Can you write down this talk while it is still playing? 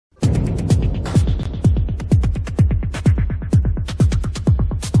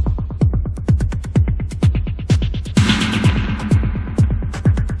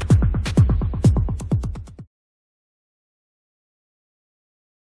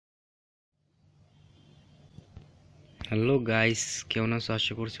Hello guys, কেমন আছো?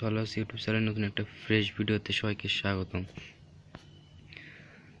 আশা করছি ভালো আছি। ইউটিউব চ্যানেলে নতুন একটা ফ্রেশ ভিডিওতে সবাইকে স্বাগতম।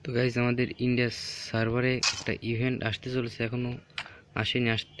 তো গাইস, আমাদের ইন্ডিয়া সার্ভারে একটা ইভেন্ট আসতে চলেছে, এখনো আসেনি,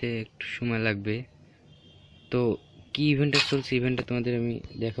 আসতে একটু সময় লাগবে। তো কি ইভেন্টটা চলছে, ইভেন্টটা তোমাদের আমি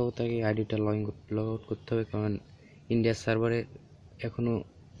দেখাবো। তাকে আইডিটা লগ আউট করতে হবে, কারণ ইন্ডিয়ার সার্ভারে এখনো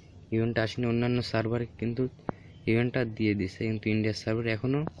ইভেন্টটা আসেনি। অন্যান্য সার্ভারে কিন্তু ইভেন্টটা দিয়ে দিছে, কিন্তু ইন্ডিয়ার সার্ভারে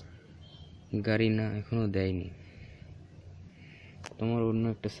এখনো গাড়ি না এখনো দেয়নি। তোমার অন্য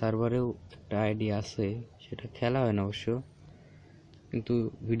একটা সার্ভারেও একটা আইডি আছে, সেটা খেলা হয় না অবশ্য, কিন্তু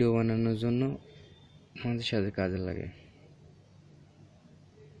ভিডিও বানানোর জন্য আমাদের সাথে কাজে লাগে।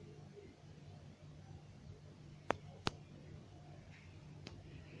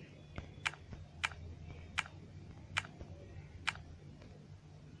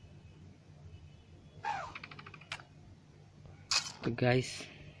 তো গাইস,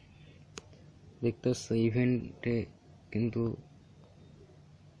 দেখতেছো ইভেন্টে কিন্তু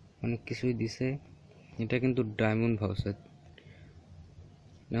অনেক কিছুই দিছে। এটা কিন্তু ডায়মন্ড ভাউচার,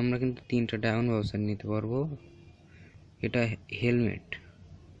 আমরা কিন্তু 3টা ডায়মন্ড ভাউচার নিতে পারবো। এটা হেলমেট,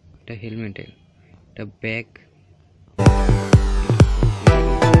 এটা ব্যাগ,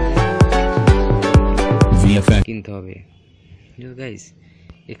 কিনতে হবে গাইস,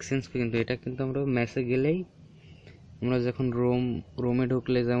 এক্সচেঞ্জ করে। কিন্তু এটা কিন্তু আমরা ম্যাচে গেলেই, আমরা যখন রোমে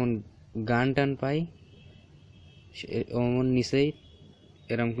ঢুকলে যেমন গান টান পাই, ওমন নিচেই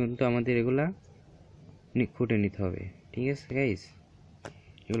এরকম কিন্তু আমাদের এগুলা খুঁটে নিতে হবে। ঠিক আছে গাইস,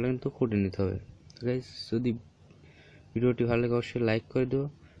 এগুলো কিন্তু খুঁটে নিতে হবে। তো গাইস, যদি ভিডিওটি ভালো লাগে অবশ্যই লাইক করে দিও।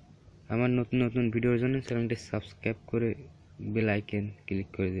 আমার নতুন নতুন ভিডিওর জন্য চ্যানেলটি সাবস্ক্রাইব করে বেল আইকন ক্লিক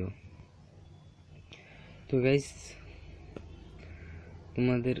করে দিও। তো গাইস,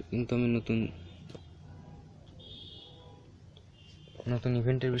 তোমাদের কিন্তু আমি নতুন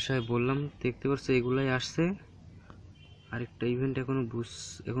ইভেন্টের বিষয়ে বললাম। দেখতে পাচ্ছ এগুলাই আসছে, আরেকটা ইভেন্ট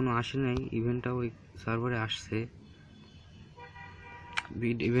এখনো আসে নাই। ইভেন্টটা ওই সার্ভারে আসছে,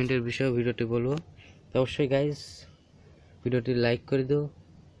 ইভেন্টের বিষয়ে ভিডিওটি বলবো। তো অবশ্যই গাইস, ভিডিওটি লাইক করে দিও।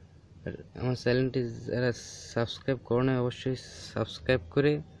 আর আমার চ্যানেলটি যারা সাবস্ক্রাইব করো না, অবশ্যই সাবস্ক্রাইব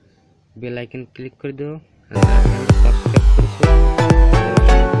করে বেল আইকন ক্লিক করে দিও।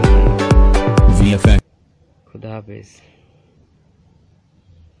 খুদা হাফেজ।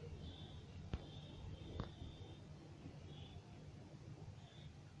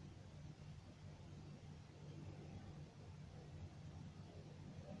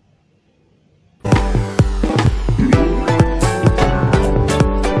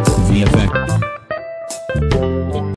 The effect.